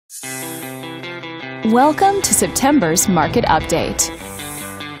Welcome to September's Market Update.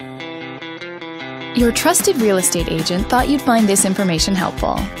 Your trusted real estate agent thought you'd find this information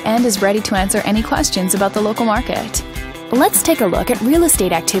helpful and is ready to answer any questions about the local market. Let's take a look at real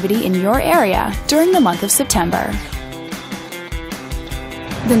estate activity in your area during the month of September.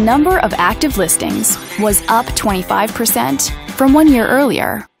 The number of active listings was up 25% from 1 year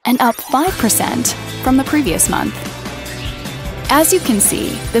earlier and up 5% from the previous month. As you can see,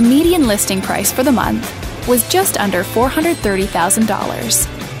 the median listing price for the month was just under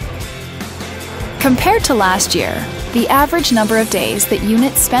 $430,000. Compared to last year, the average number of days that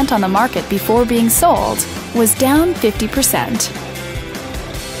units spent on the market before being sold was down 50%.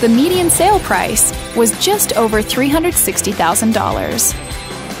 The median sale price was just over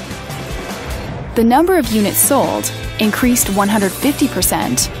 $360,000. The number of units sold increased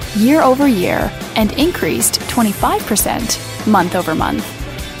 150% year over year and increased 25% month over month.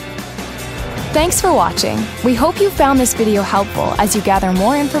 Thanks for watching. We hope you found this video helpful as you gather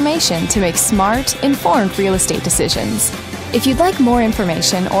more information to make smart, informed real estate decisions. If you'd like more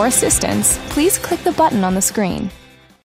information or assistance, please click the button on the screen.